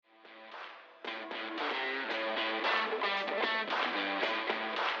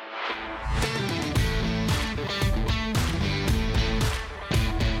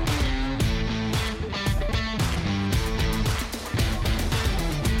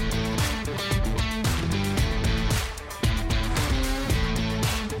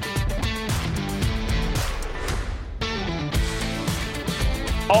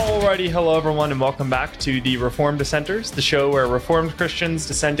Alrighty, hello everyone, and welcome back to the Reformed Dissenters, the show where Reformed Christians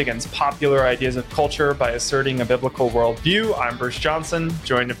dissent against popular ideas of culture by asserting a biblical worldview. I'm Bruce Johnson,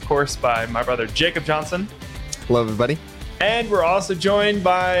 joined of course by my brother Jacob Johnson. Hello everybody. And we're also joined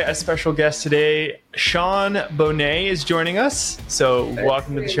by a special guest today. Sean Bohnet is joining us, so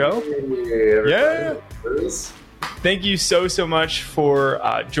welcome to the show. Hey, Thank you so much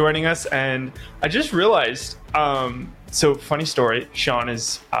for joining us. And I just realized, so funny story, Sean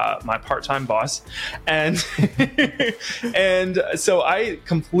is my part-time boss, and and so I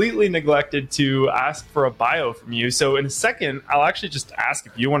completely neglected to ask for a bio from you. So in a second, I'll actually just ask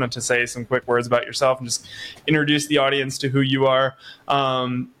if you wanted to say some quick words about yourself and just introduce the audience to who you are.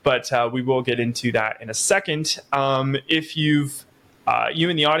 But we will get into that in a second. If you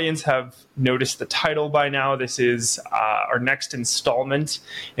in the audience have noticed the title by now. This is our next installment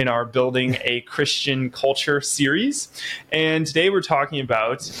in our Building a Christian Culture series. And today we're talking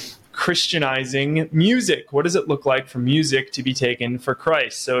about Christianizing music. What does it look like for music to be taken for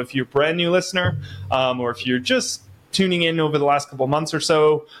Christ? So if you're a brand new listener, or if you're just tuning in over the last couple months or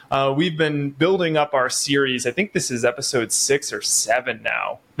so, we've been building up our series. I think this is episode 6 or 7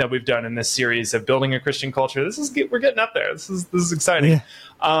 now that we've done in this series of Building a Christian Culture. We're getting up there. This is exciting.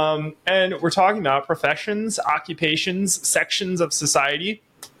 Yeah. And we're talking about professions, occupations, sections of society.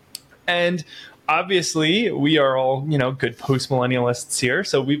 And obviously, we are all, good post-millennialists here,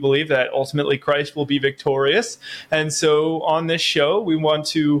 so we believe that ultimately Christ will be victorious. And so on this show, we want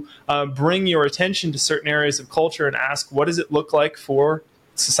to bring your attention to certain areas of culture and ask, what does it look like for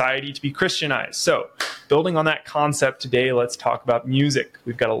society to be Christianized? So building on that concept today, let's talk about music.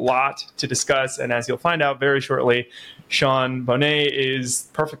 We've got a lot to discuss, and as you'll find out very shortly, Sean Bohnet is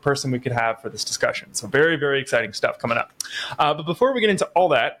the perfect person we could have for this discussion. So very, very exciting stuff coming up. But before we get into all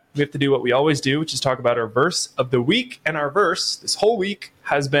that, we have to do what we always do, which is talk about our verse of the week. And our verse this whole week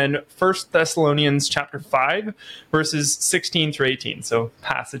has been 1 Thessalonians chapter 5, verses 16 through 18. So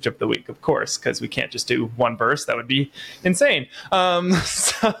passage of the week, of course, because we can't just do one verse. That would be insane.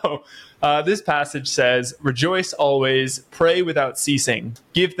 This passage says, "Rejoice always, pray without ceasing,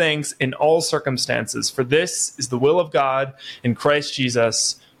 give thanks in all circumstances, for this is the will of God in Christ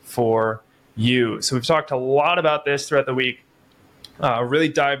Jesus for you." So we've talked a lot about this throughout the week. Really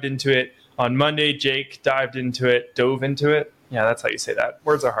dived into it on Monday. Jake dove into it. Yeah, that's how you say that.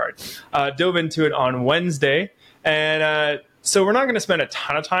 Words are hard. Dove into it on Wednesday. And so we're not going to spend a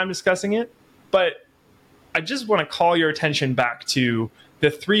ton of time discussing it, but I just want to call your attention back to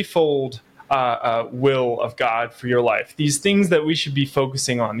the threefold will of God for your life. These things that we should be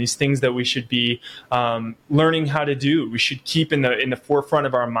focusing on, these things that we should be learning how to do. We should keep in the forefront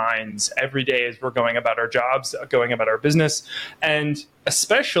of our minds every day as we're going about our jobs, going about our business, and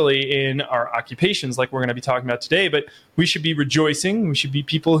especially in our occupations like we're going to be talking about today. But we should be rejoicing. We should be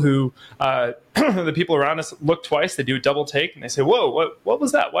people who, the people around us look twice, they do a double take, and they say, whoa, what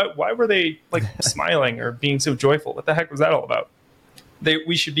was that? Why were they like smiling or being so joyful? What the heck was that all about?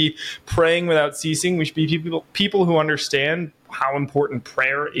 We should be praying without ceasing. We should be people who understand how important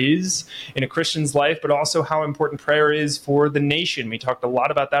prayer is in a Christian's life, but also how important prayer is for the nation. We talked a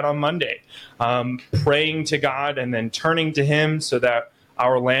lot about that on Monday. Praying to God and then turning to Him so that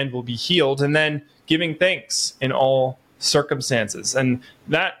our land will be healed, and then giving thanks in all circumstances. And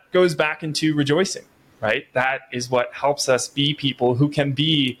that goes back into rejoicing, right? That is what helps us be people who can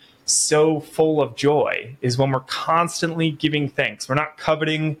be so full of joy, is when we're constantly giving thanks. We're not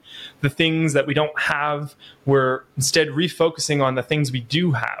coveting the things that we don't have. We're instead refocusing on the things we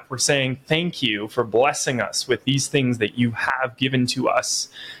do have. We're saying, thank you for blessing us with these things that you have given to us.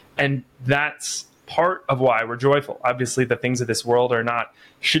 And that's part of why we're joyful. Obviously, the things of this world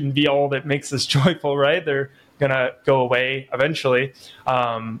shouldn't be all that makes us joyful, right? They're going to go away eventually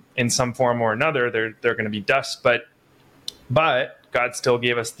in some form or another. They're going to be dust, but God still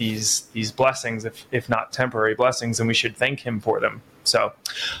gave us these blessings, if not temporary blessings, and we should thank Him for them. So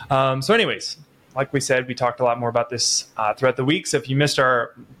anyways, like we said, we talked a lot more about this throughout the week. So if you missed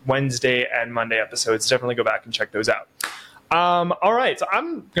our Wednesday and Monday episodes, definitely go back and check those out. All right, so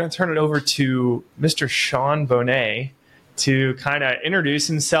I'm going to turn it over to Mr. Sean Bohnet to kind of introduce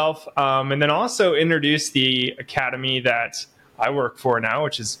himself, and then also introduce the academy that I work for now,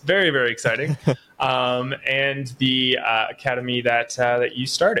 which is very, very exciting, and the academy that you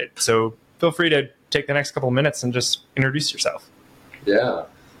started. So feel free to take the next couple of minutes and just introduce yourself. Yeah.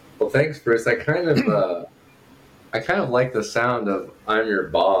 Well, thanks, Bruce. I kind of like the sound of "I'm your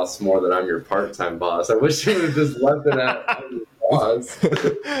boss" more than "I'm your part-time boss." I wish you would have just left it at "I'm your boss."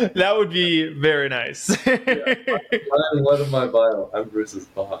 That would be very nice. What in my bio? I'm Bruce's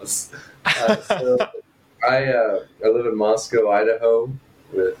boss. So I live in Moscow, Idaho,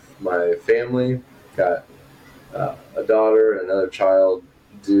 with my family. Got a daughter and another child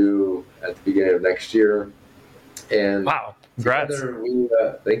due at the beginning of next year. And wow, congrats. together we,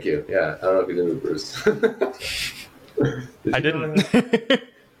 thank you. Yeah, I don't know if you knew, Bruce. I didn't.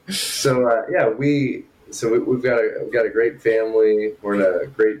 So we've got a great family. We're in a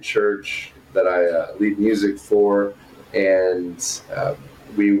great church that I lead music for, and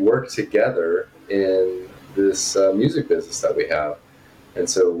we work together in this music business that we have. And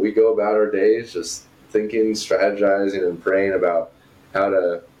so we go about our days just thinking, strategizing, and praying about how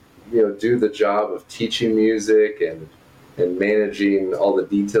to, do the job of teaching music and managing all the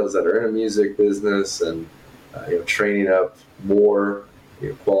details that are in a music business, and training up more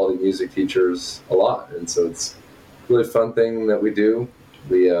quality music teachers a lot. And so it's a really fun thing that we do.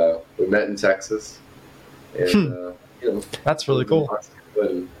 We met in Texas, and that's really cool.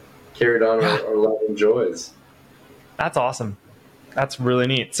 And carried on our love and joys. That's awesome. That's really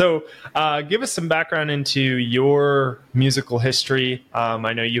neat. So give us some background into your musical history.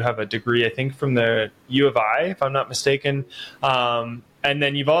 I know you have a degree, I think, from the U of I, if I'm not mistaken. And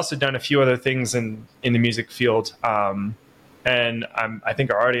then you've also done a few other things in the music field. And I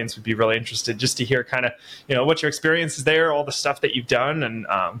think our audience would be really interested just to hear kind of, what your experience is there, all the stuff that you've done. And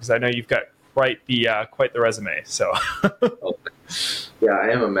because I know you've got quite the resume. So yeah, I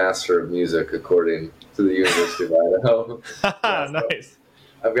am a master of music according to the University of Idaho. Nice.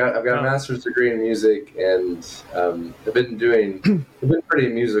 I've got a master's degree in music, and I've been pretty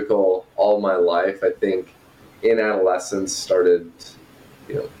musical all my life. I think in adolescence started,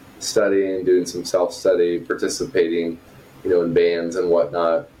 studying, doing some self-study, participating, in bands and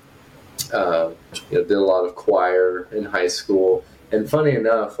whatnot. Did a lot of choir in high school. And funny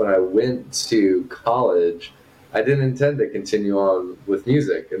enough, when I went to college, I didn't intend to continue on with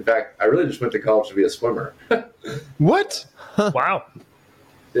music. In fact, I really just went to college to be a swimmer. What? Wow.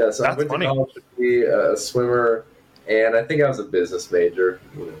 Yeah, so I went to college to be a swimmer, and I think I was a business major.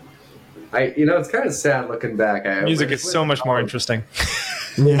 It's kind of sad looking back. Music is so much more interesting.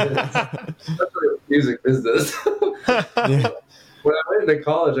 Music business. Yeah. When I went into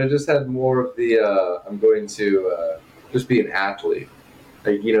college, I just had more of the I'm going to just be an athlete.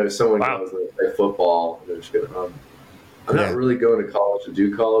 Like, if someone goes to play football, they're just going to, I'm not really going to college to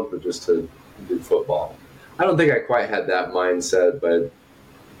do college, but just to do football. I don't think I quite had that mindset, but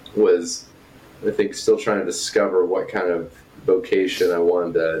was, I think, still trying to discover what kind of vocation I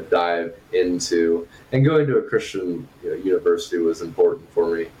wanted to dive into. And going to a Christian university was important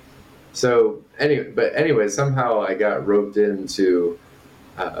for me. So anyway, somehow I got roped into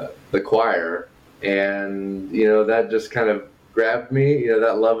the choir, and that just kind of grabbed me.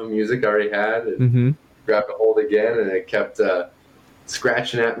 That love of music I already had, and grabbed a hold again, and it kept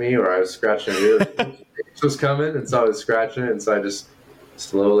scratching at me, or I was scratching it. It was coming, and so I was scratching it, and so I just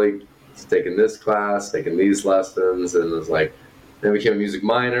slowly was taking this class, taking these lessons, and it was like, then I became a music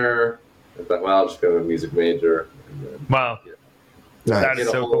minor. I thought, well, I'll just go to a music major. And then, wow. That is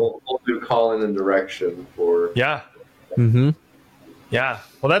so cool. Whole new calling and direction for. Yeah. Yeah.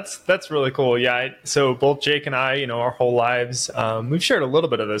 Well, that's really cool. Yeah. So both Jake and I, our whole lives, we've shared a little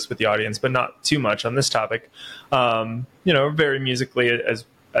bit of this with the audience, but not too much on this topic. Very musically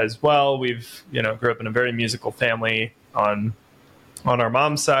as well. We've, grew up in a very musical family on our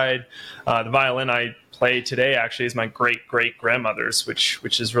mom's side. The violin I play today actually is my great grandmother's,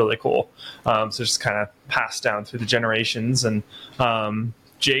 which is really cool. So just kind of passed down through the generations. And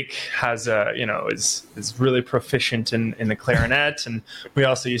Jake has is really proficient in the clarinet, and we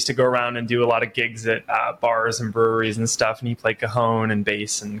also used to go around and do a lot of gigs at bars and breweries and stuff. And he played cajon and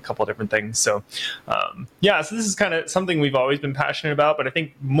bass and a couple of different things. So so this is kind of something we've always been passionate about. But I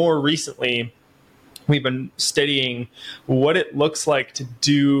think more recently, we've been studying what it looks like to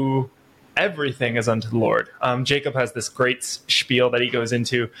do everything as unto the Lord. Jacob has this great spiel that he goes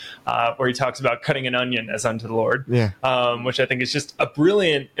into where he talks about cutting an onion as unto the Lord, which I think is just a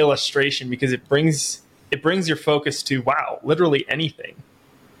brilliant illustration, because it brings your focus to, wow, literally anything.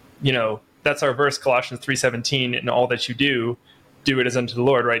 That's our verse, Colossians 3:17, in all that you do it as unto the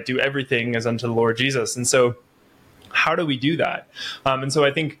Lord, right? Do everything as unto the Lord Jesus. And so how do we do that? And so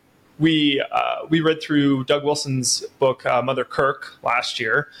I think we read through Doug Wilson's book, Mother Kirk, last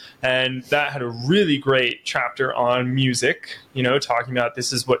year, and that had a really great chapter on music, talking about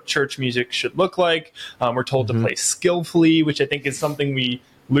this is what church music should look like. We're told to play skillfully, which I think is something we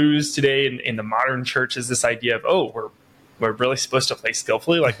lose today in the modern church, is this idea of, we're really supposed to play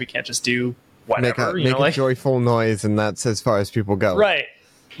skillfully, like we can't just do whatever. Make a joyful noise, and that's as far as people go. Right.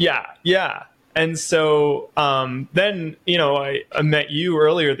 Yeah. And so then, I met you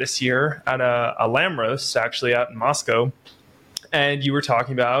earlier this year at a lamb roast, actually, out in Moscow. and you were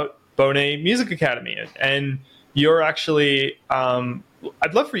talking about Bohnet Music Academy, and you're actually.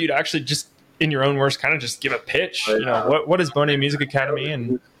 I'd love for you to actually just, in your own words, kind of just give a pitch. You know, what is Bohnet Music Academy?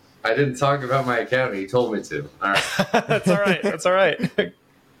 And I didn't talk about my academy. You told me to. All right. That's all right. That's all right.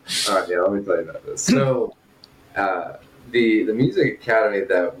 All right, yeah, let me tell you about this. So, the music academy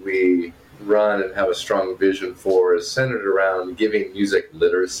that we run and have a strong vision for is centered around giving music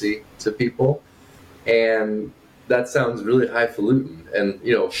literacy to people, and that sounds really highfalutin. And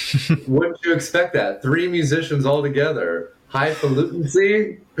wouldn't you expect that? 3 musicians all together,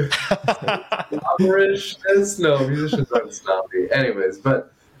 highfalutincy, snobberishness? No, musicians aren't snobby. Anyways,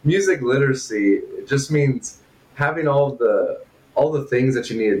 but music literacy, it just means having all the things that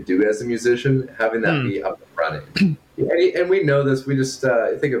you need to do as a musician, having that be up and running. And we know this. We just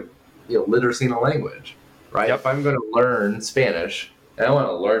think of literacy in a language, right? Yep. If I'm going to learn Spanish, and I want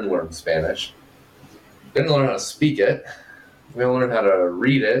to learn Spanish, I'm going to learn how to speak it. I'm going to learn how to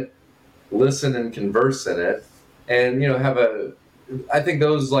read it, listen and converse in it, and I think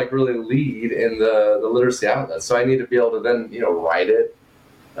those like really lead in the literacy outlet. So I need to be able to then write it.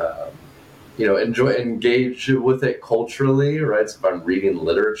 Engage with it culturally, right? So if I'm reading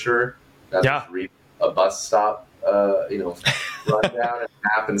literature, not just reading a bus stop, rundown and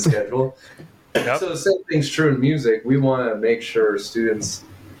map and schedule. Yep. So the same thing's true in music. We want to make sure students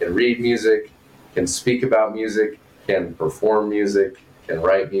can read music, can speak about music, can perform music, can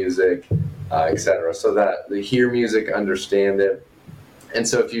write music, etc., so that they hear music, understand it. And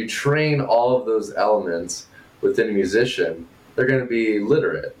so if you train all of those elements within a musician, they're going to be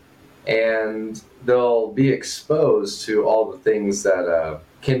literate. And they'll be exposed to all the things that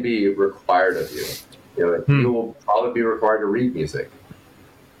can be required of you. You will probably be required to read music.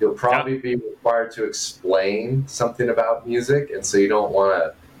 You'll probably be required to explain something about music, and so you don't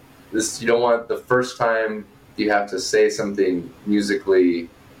want the first time you have to say something musically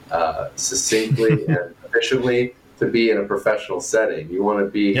succinctly and efficiently to be in a professional setting. You want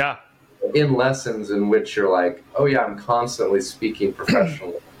to be in lessons in which you're like, oh yeah, I'm constantly speaking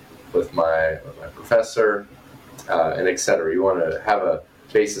professionally with my professor, and etc. You want to have a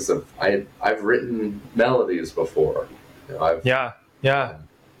basis of I've written melodies before, etc.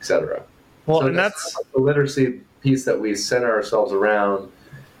 Well, so and that's the literacy piece that we center ourselves around,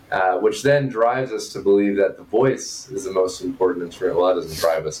 which then drives us to believe that the voice is the most important instrument. Well, that doesn't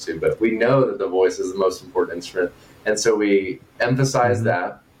drive us to, but we know that the voice is the most important instrument, and so we emphasize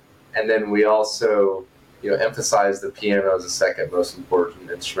that, and then we also emphasize the piano as the second most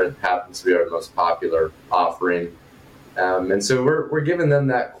important instrument, happens to be our most popular offering. And so we're giving them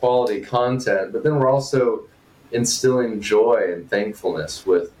that quality content, but then we're also instilling joy and thankfulness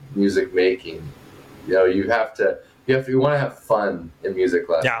with music making. You want to have fun in music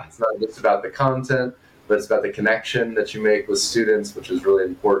lessons. Yeah. It's not just about the content, but it's about the connection that you make with students, which is really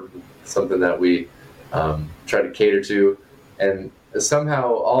important, something that we try to cater to. And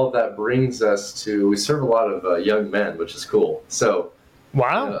somehow all of that brings us to, we serve a lot of young men, which is cool. So,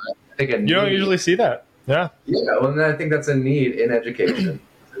 wow. I think you don't usually see that. Yeah. Yeah. Well, and I think that's a need in education,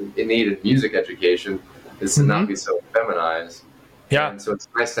 a need in music education, is to not be so feminized. Yeah. And so it's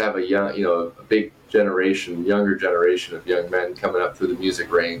nice to have a young, a big generation, younger generation of young men coming up through the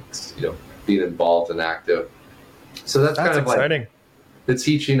music ranks, being involved and active. So that's kind of exciting. Like the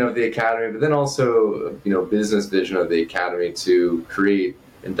teaching of the academy, but then also, business vision of the academy to create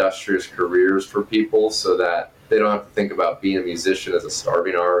industrious careers for people so that they don't have to think about being a musician as a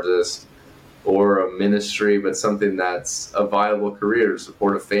starving artist or a ministry, but something that's a viable career to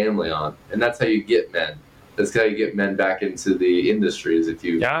support a family on. And that's how you get men. That's how you get men back into the industry, is if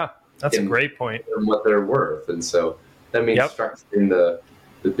you that's a great point. And what they're worth. And so that means structuring the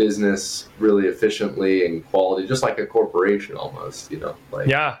business really efficiently and quality, just like a corporation almost,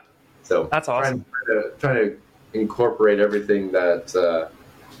 So that's awesome. Trying to incorporate everything that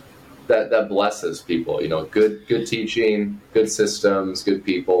blesses people, good teaching, good systems, good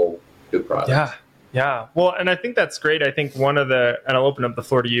people, good products. Yeah. Well, and I think that's great. I think and I'll open up the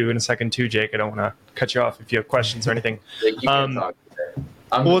floor to you in a second too, Jake. I don't want to cut you off if you have questions or anything. Jake, you can't talk today.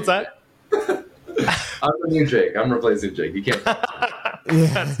 What's that? I'm the new Jake. I'm replacing Jake. You can't talk.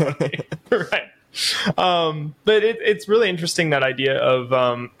 That's funny. Right. But it's really interesting, that idea of,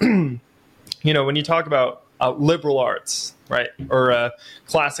 when you talk about liberal arts, right, or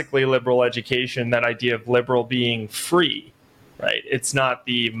classically liberal education, that idea of liberal being free, right? It's not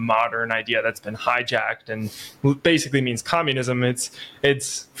the modern idea that's been hijacked and basically means communism.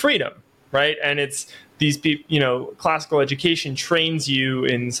 It's freedom, right? And it's these people, classical education trains you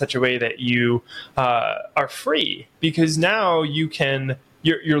in such a way that you are free, because now you can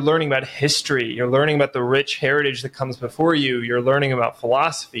you're learning about history. You're learning about the rich heritage that comes before you. You're learning about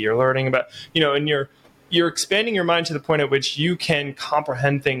philosophy. You're learning about, and you're expanding your mind to the point at which you can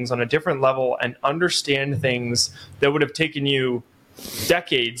comprehend things on a different level and understand things that would have taken you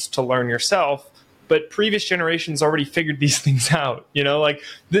decades to learn yourself. But previous generations already figured these things out. Like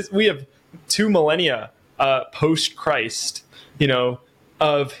this, we have 2 millennia post Christ,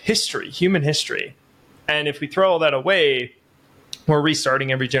 of history, human history. And if we throw all that away, we're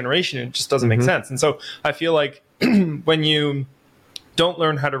restarting every generation. It just doesn't make sense. And so I feel like when you don't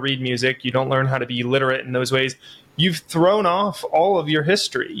learn how to read music, you don't learn how to be literate in those ways, you've thrown off all of your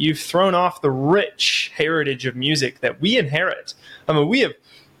history. You've thrown off the rich heritage of music that we inherit. I mean, we have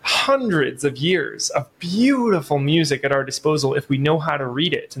hundreds of years of beautiful music at our disposal if we know how to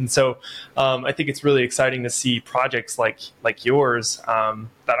read it. And so I think it's really exciting to see projects like yours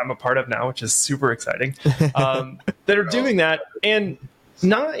that I'm a part of now, which is super exciting, that are doing that, and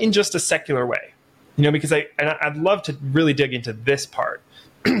not in just a secular way, because I'd love to really dig into this part.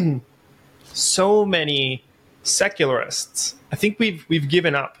 So many secularists, I think we've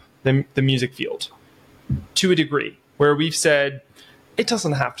given up the music field to a degree where we've said, it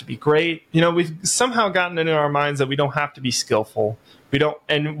doesn't have to be great. We've somehow gotten into our minds that we don't have to be skillful. We don't,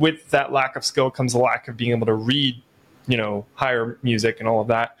 and with that lack of skill comes a lack of being able to read, higher music and all of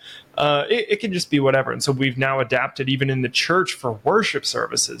that. It can just be whatever. And so we've now adapted, even in the church, for worship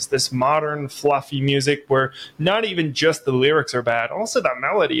services, this modern, fluffy music where not even just the lyrics are bad. Also, the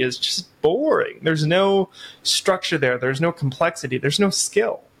melody is just boring. There's no structure there. There's no complexity. There's no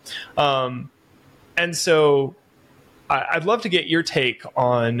skill. And so I'd love to get your take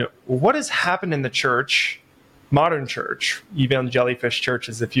on what has happened in the church, modern church, even jellyfish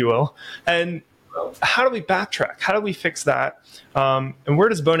churches, if you will, and how do we backtrack? How do we fix that? And where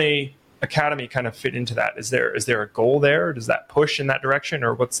does Bohnet Academy kind of fit into that? Is there a goal there? Does that push in that direction,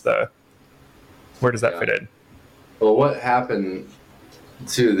 or where does that fit in? Well, what happened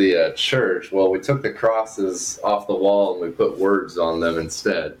to the church? Well, we took the crosses off the wall and we put words on them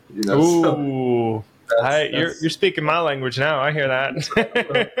instead. Ooh. You're speaking my language now. I hear that.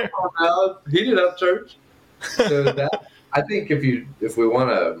 Heat it up, church. So that, I think if we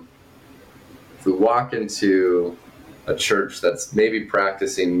walk into a church that's maybe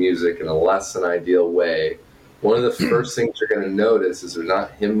practicing music in a less than ideal way, one of the first things you're going to notice is there's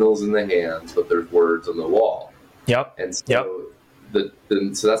not hymnals in the hands, but there's words on the wall. Yep. And so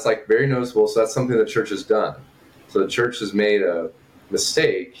so that's like very noticeable. So that's something the church has done. So the church has made a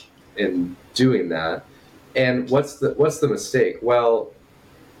mistake in doing that. And what's the mistake? Well,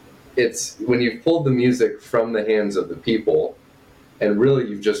 it's when you've pulled the music from the hands of the people and really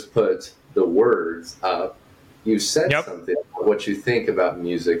you've just put the words up, you've said something about what you think about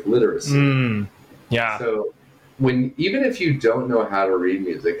music literacy. Yeah. So even if you don't know how to read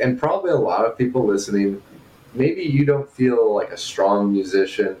music, and probably a lot of people listening, maybe you don't feel like a strong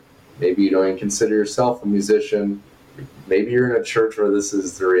musician, maybe you don't even consider yourself a musician, maybe you're in a church where this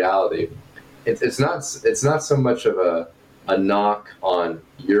is the reality. It's not so much of a knock on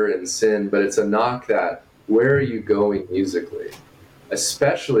you're in sin, but it's a knock that where are you going musically?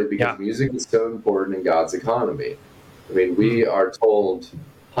 Especially because music is so important in God's economy. I mean, we are told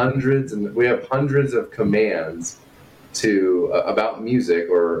we have hundreds of commands about music,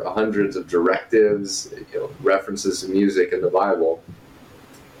 or hundreds of directives, references to music in the Bible.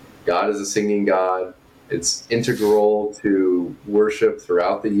 God is a singing God. It's integral to worship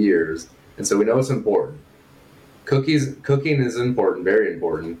throughout the years. And so we know it's important. Cooking is important, very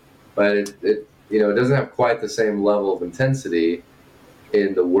important, but it doesn't have quite the same level of intensity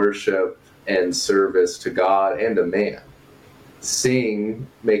in the worship and service to God and to man. Sing,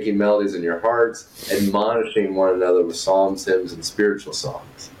 making melodies in your hearts, admonishing one another with psalms, hymns, and spiritual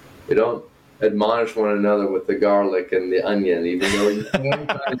songs. We don't admonish one another with the garlic and the onion, even though you can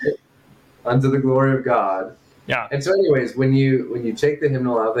find it unto the glory of God. Yeah. And so anyways, when you take the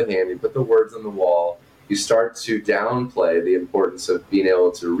hymnal out of the hand, you put the words on the wall, you start to downplay the importance of being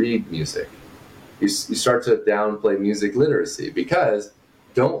able to read music. You start to downplay music literacy, because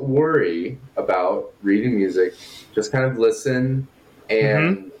don't worry about reading music. Just kind of listen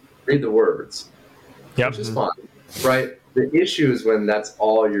and read the words, which is fine, right? The issue is when that's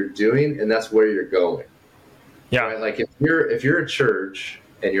all you're doing and that's where you're going. Yeah. Right? Like if you're a church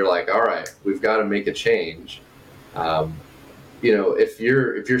and you're like, all right, we've got to make a change. If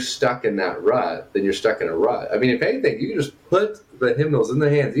you're stuck in that rut, then you're stuck in a rut. I mean, if anything, you can just put the hymnals in the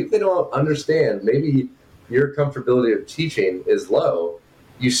hands. Even if they don't understand, maybe your comfortability of teaching is low,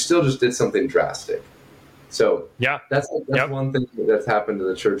 you still just did something drastic. So that's one thing that's happened to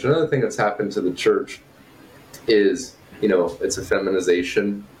the church. Another thing that's happened to the church is it's a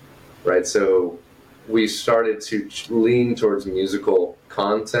feminization, right? So we started to lean towards musical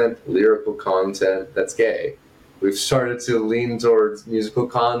content, lyrical content that's gay. We've started to lean towards musical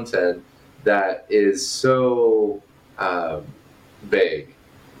content that is so vague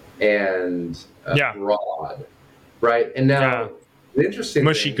and broad, right? And now the interesting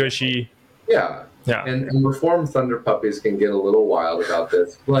mushy thing, gushy. Yeah. And Reformed Thunder Puppies can get a little wild about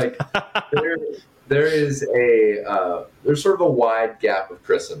this. Like there's sort of a wide gap of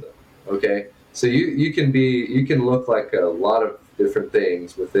Christendom. Okay, so you can look like a lot of different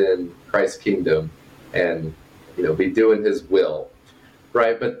things within Christ's kingdom, and be doing His will,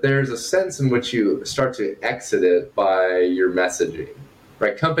 right? But there's a sense in which you start to exit it by your messaging,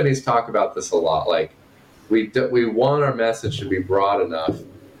 right? Companies talk about this a lot. Like we want our message to be broad enough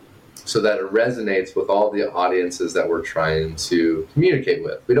so that it resonates with all the audiences that we're trying to communicate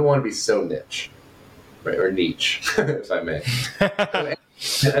with. We don't want to be so niche, right, or niche, if I may.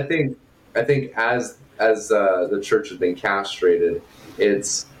 And I think as the church has been castrated,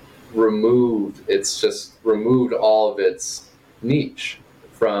 it's just removed all of its niche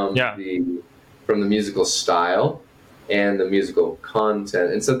from the musical style and the musical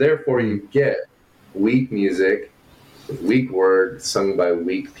content, and so therefore you get weak music, weak words sung by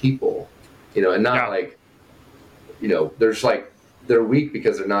weak people, and not like, there's like, they're weak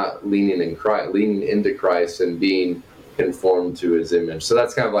because they're not leaning into Christ and being conformed to His image. So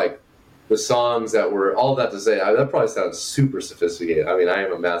that's kind of like the songs that were, all that to say, that probably sounds super sophisticated. I mean, I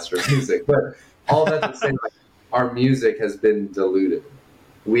am a master of music, but all that to say, like, our music has been diluted.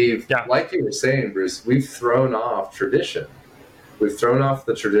 We've, like you were saying, Bruce, we've thrown off tradition. We've thrown off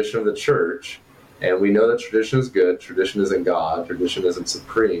the tradition of the church. And we know that tradition is good. Tradition isn't God. Tradition isn't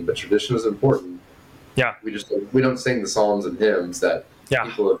supreme, but tradition is important. Yeah. We don't sing the psalms and hymns that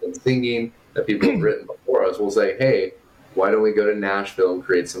people have been singing, that people have written before us. We'll say, hey, why don't we go to Nashville and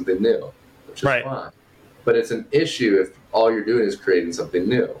create something new? Which is fine. But it's an issue if all you're doing is creating something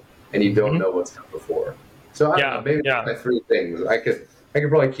new and you don't know what's come before. So I don't know, maybe that's my three things. I could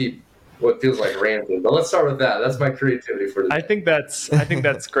probably keep what feels like ranting, but let's start with that. That's my creativity for today. I think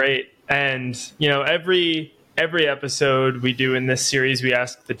that's great. And, every episode we do in this series, we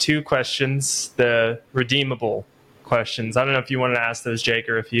ask the two questions, the redeemable questions. I don't know if you want to ask those, Jake,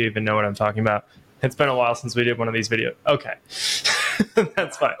 or if you even know what I'm talking about. It's been a while since we did one of these videos. Okay.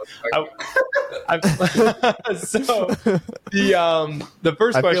 That's fine. So the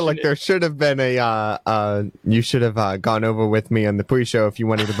first question. I feel like there should have been you should have gone over with me on the pre-show if you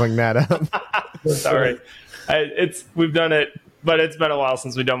wanted to bring that up. Sorry. We've done it, but it's been a while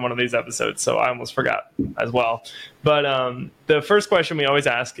since we've done one of these episodes, so I almost forgot as well. But the first question we always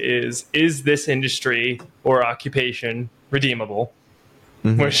ask is this industry or occupation redeemable?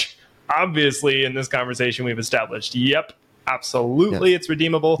 Mm-hmm. Which obviously in this conversation we've established, yep, absolutely it's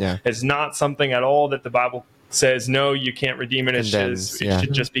redeemable. Yeah. It's not something at all that the Bible says, no, you can't redeem it. It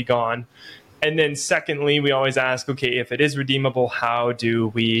should just be gone. And then secondly, we always ask, okay, if it is redeemable, how do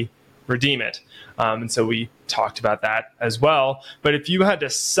we redeem it? And so we talked about that as well. But if you had to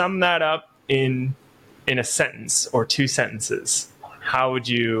sum that up in a sentence or two sentences, how would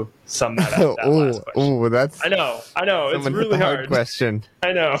you sum that up? That's I know. It's really hard question.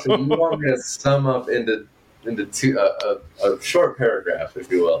 I know. So you want me to sum up into two, a short paragraph,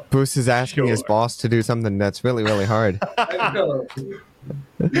 if you will. Bruce is asking his boss to do something that's really, really hard. I know.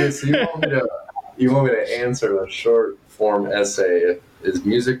 So you want me to answer a short form essay? Is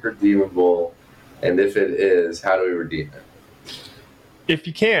music redeemable? And if it is, how do we redeem it? If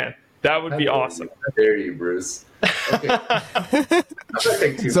you can, that would be awesome. How dare you, Bruce? Okay.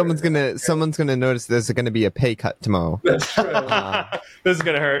 Someone's gonna notice there's gonna be a pay cut tomorrow. That's right. This is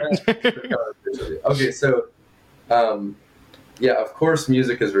gonna hurt. Okay, so of course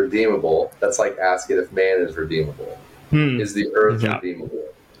music is redeemable. That's like asking if man is redeemable. Is the earth redeemable?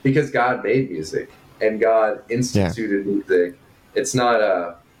 Because God made music and God instituted music. It's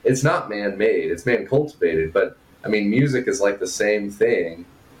not man-made, it's man-cultivated, but I mean music is like the same thing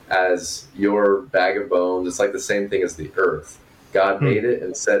as your bag of bones. It's like the same thing as the earth. God made it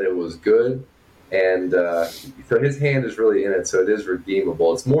and said it was good, and so His hand is really in it. So it is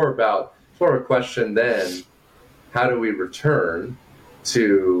redeemable. It's more a question then: how do we return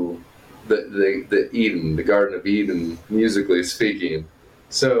to the Eden, the Garden of Eden, musically speaking?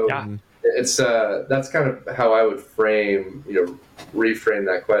 So it's that's kind of how I would reframe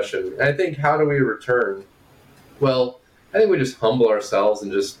that question. And I think, how do we return? Well, I think we just humble ourselves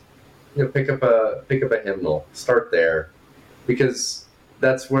and just pick up a hymnal. Start there, because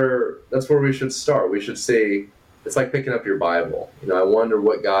that's where we should start. We should say, it's like picking up your Bible. I wonder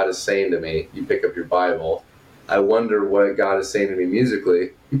what God is saying to me. You pick up your Bible, I wonder what God is saying to me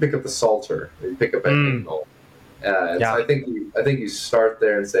musically, you pick up the Psalter, or you pick up an hymnal. And so I think you start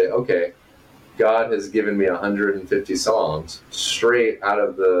there and say, okay, God has given me 150 songs straight out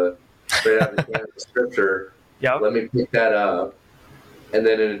of the canon of Scripture. Yep. Let me pick that up, and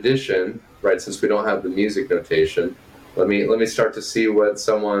then in addition, right, since we don't have the music notation, let me start to see what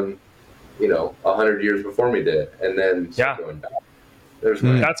someone 100 years before me did, and then going back. There's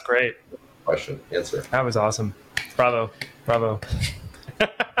my That's great. Answer. That was awesome. Bravo.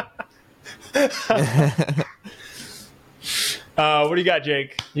 What do you got,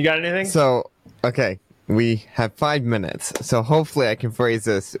 Jake? You got anything? So, okay, we have 5 minutes. So hopefully I can phrase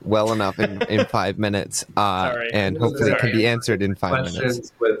this well enough in 5 minutes. And hopefully it can be answered in 5 minutes.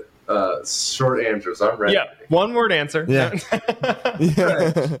 Questions with short answers. I'm ready. Yeah, one word answer. Yeah.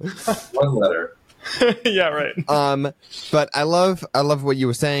 One letter. Yeah, right. But I love what you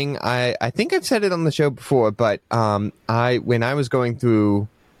were saying. I think I've said it on the show before, but when I was going through,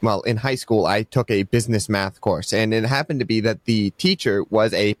 in high school, I took a business math course, and it happened to be that the teacher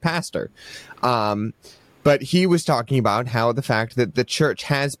was a pastor. But he was talking about how the fact that the church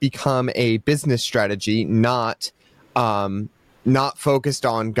has become a business strategy, not focused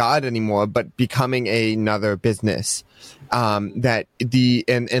on God anymore, but becoming another business. That the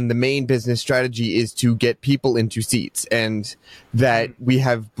main business strategy is to get people into seats, and that we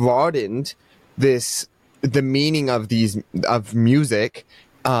have broadened the meaning of music,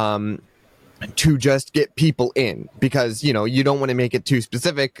 to just get people in, because you don't want to make it too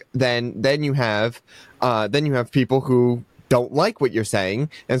specific. Then you have people who don't like what you're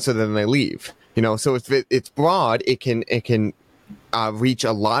saying, and so then they leave. So if it's broad, it can reach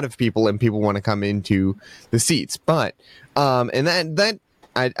a lot of people, and people want to come into the seats. But and that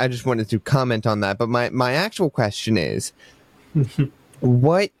I just wanted to comment on that. But my actual question is,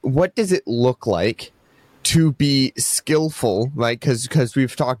 what does it look like to be skillful, right? Because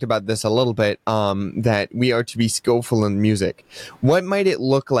we've talked about this a little bit, that we are to be skillful in music. What might it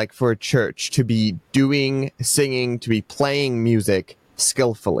look like for a church to be singing, to be playing music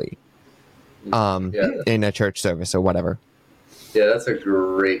skillfully, in a church service or whatever? Yeah, that's a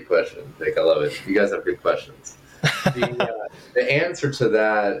great question, Nick. I love it. You guys have good questions. The answer to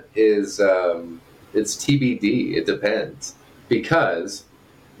that is it's TBD. It depends, because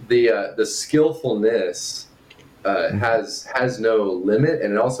the skillfulness has no limit,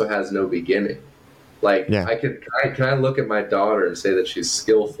 and it also has no beginning. Like, can I look at my daughter and say that she's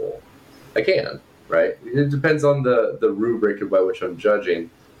skillful? I can, right? It depends on the rubric by which I'm judging.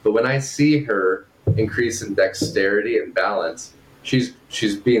 But when I see her increase in dexterity and balance, she's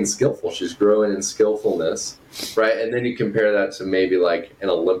being skillful. She's growing in skillfulness, right? And then you compare that to maybe like an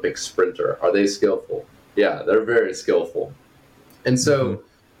Olympic sprinter. Are they skillful? Yeah, they're very skillful. And so,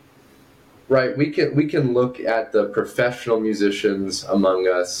 right, we can look at the professional musicians among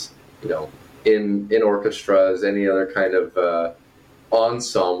us, in orchestras, any other kind of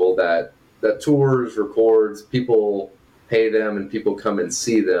ensemble that tours, records, people pay them, and people come and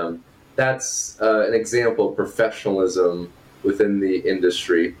see them. That's an example of professionalism within the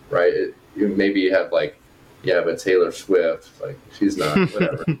industry, right? Maybe you have a Taylor Swift, like she's not,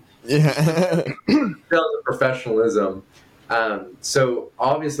 whatever. Yeah. The professionalism. So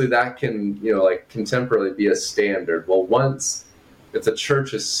obviously that can, contemporarily be a standard. Well, if the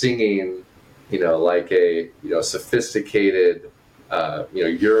church is singing, like a, sophisticated,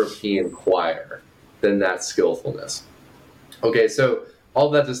 European choir, then that's skillfulness. Okay, so all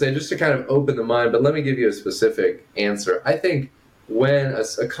that to say, just to kind of open the mind, but let me give you a specific answer. I think when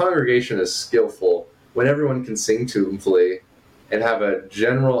a congregation is skillful, when everyone can sing tunefully and have a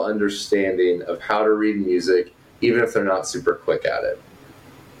general understanding of how to read music, even if they're not super quick at it.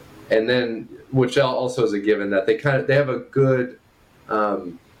 And then, which also is a given, that they have a good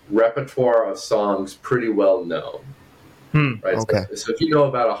repertoire of songs pretty well known. Right? Okay. So if you know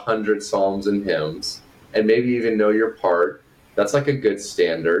about 100 psalms and hymns, and maybe even know your part, that's like a good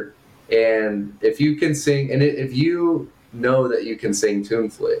standard. And if you can sing, and if you know that you can sing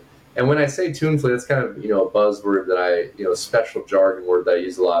tunefully, and when I say tunefully, that's kind of, a buzzword that special jargon word that I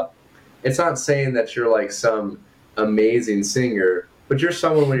use a lot. It's not saying that you're like some amazing singer, but you're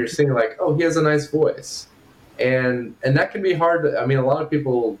someone when you're singing like, oh, he has a nice voice. And that can be hard to, a lot of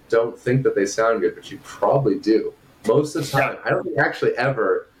people don't think that they sound good, but you probably do. Most of the time, I don't think actually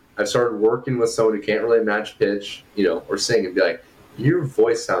ever I've started working with someone who can't really match pitch, or sing, and be like, your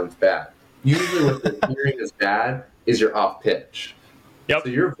voice sounds bad. Usually what they're hearing is bad is you're off pitch. Yep. So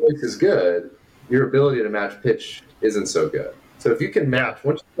your voice is good, your ability to match pitch isn't so good. So if you can match,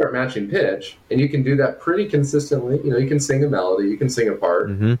 once you start matching pitch, and you can do that pretty consistently, you can sing a melody, you can sing a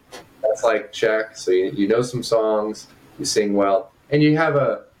part, that's like check. So you know some songs, you sing well, and you have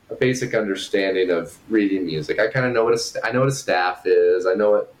a basic understanding of reading music. I kind of know I know what a staff is. I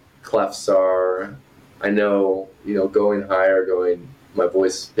know what clefs are. I know, going higher, my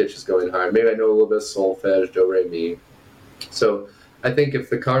voice pitch is going higher. Maybe I know a little bit of solfege, do, re, mi. So I think if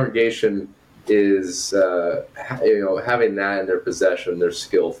the congregation is, having that in their possession, they're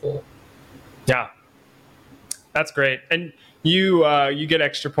skillful. Yeah, that's great. And you get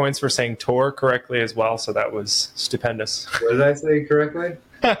extra points for saying tour correctly as well. So that was stupendous. What did I say correctly?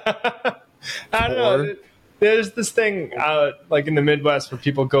 I don't know. There's this thing like in the Midwest where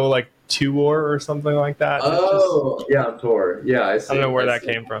people go like tour or something like that. Oh, yeah, on tour. Yeah, I see. I don't know where that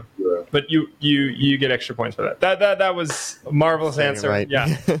came from, but you get extra points for that. That was a marvelous answer. Right. Yeah.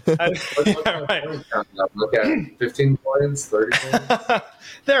 Right. Look at 15 points, 30 points.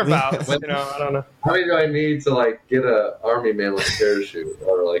 Thereabouts. I don't know. How many do I need to like get a army man with a parachute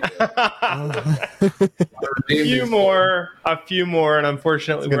or like? A few more, and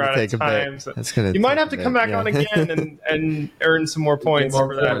unfortunately we're out of time. So you might have to come back on again and earn some more points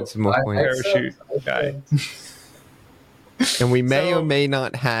for that parachute guy. And we may or may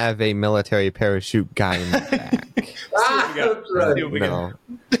not have a military parachute guy in the back. That's right. No.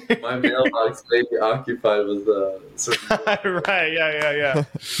 My mailbox may be occupied with right, yeah.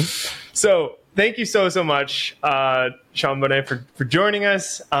 So thank you so much, Sean Bohnet, for joining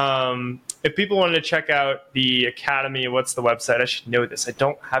us. If people wanted to check out the Academy, what's the website? I should know this. I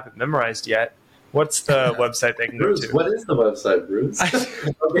don't have it memorized yet. What's the website they can Bruce, go to? What is the website, Bruce?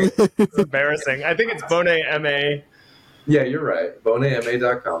 It's embarrassing. I think it's Bohnet MA. Yeah, you're right.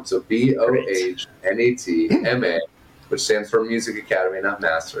 BohnetMA.com. So BOHNETMA, which stands for Music Academy, not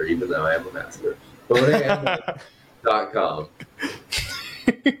Master, even though I am a master. BohnetMA.com.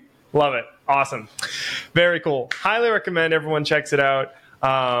 Love it. Awesome. Very cool. Highly recommend everyone checks it out.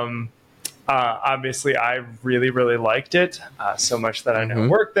 Obviously, I really, really liked it so much that I now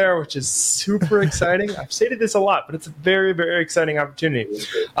work there, which is super exciting. I've stated this a lot, but it's a very, very exciting opportunity.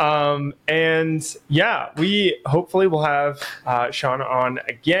 And yeah, we hopefully will have Sean on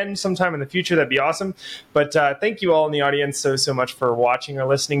again sometime in the future. That'd be awesome. But thank you all in the audience so much for watching or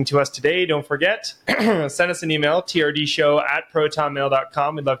listening to us today. Don't forget, send us an email,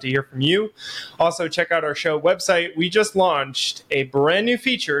 trdshow@protonmail.com. We'd love to hear from you. Also, check out our show website. We just launched a brand new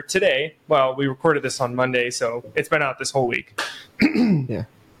feature today. Well, we recorded this on Monday, so it's been out this whole week. Yeah.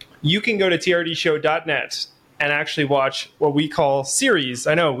 You can go to trdshow.net and actually watch what we call series.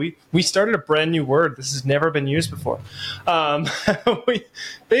 I know, we started a brand new word. This has never been used before. We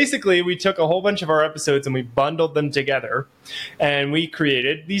took a whole bunch of our episodes and we bundled them together, and we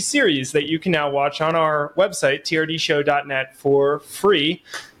created these series that you can now watch on our website, trdshow.net, for free.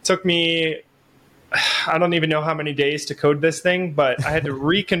 It took me... I don't even know how many days to code this thing, but I had to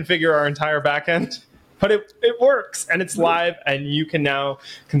reconfigure our entire backend. But it works, and it's live, and you can now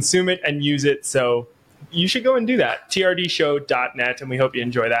consume it and use it. So you should go and do that, trdshow.net, and we hope you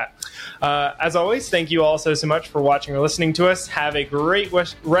enjoy that. As always, thank you all so much for watching or listening to us. Have a great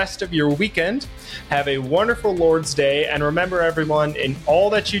rest of your weekend. Have a wonderful Lord's Day, and remember, everyone, in all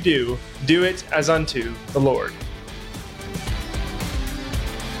that you do, do it as unto the Lord.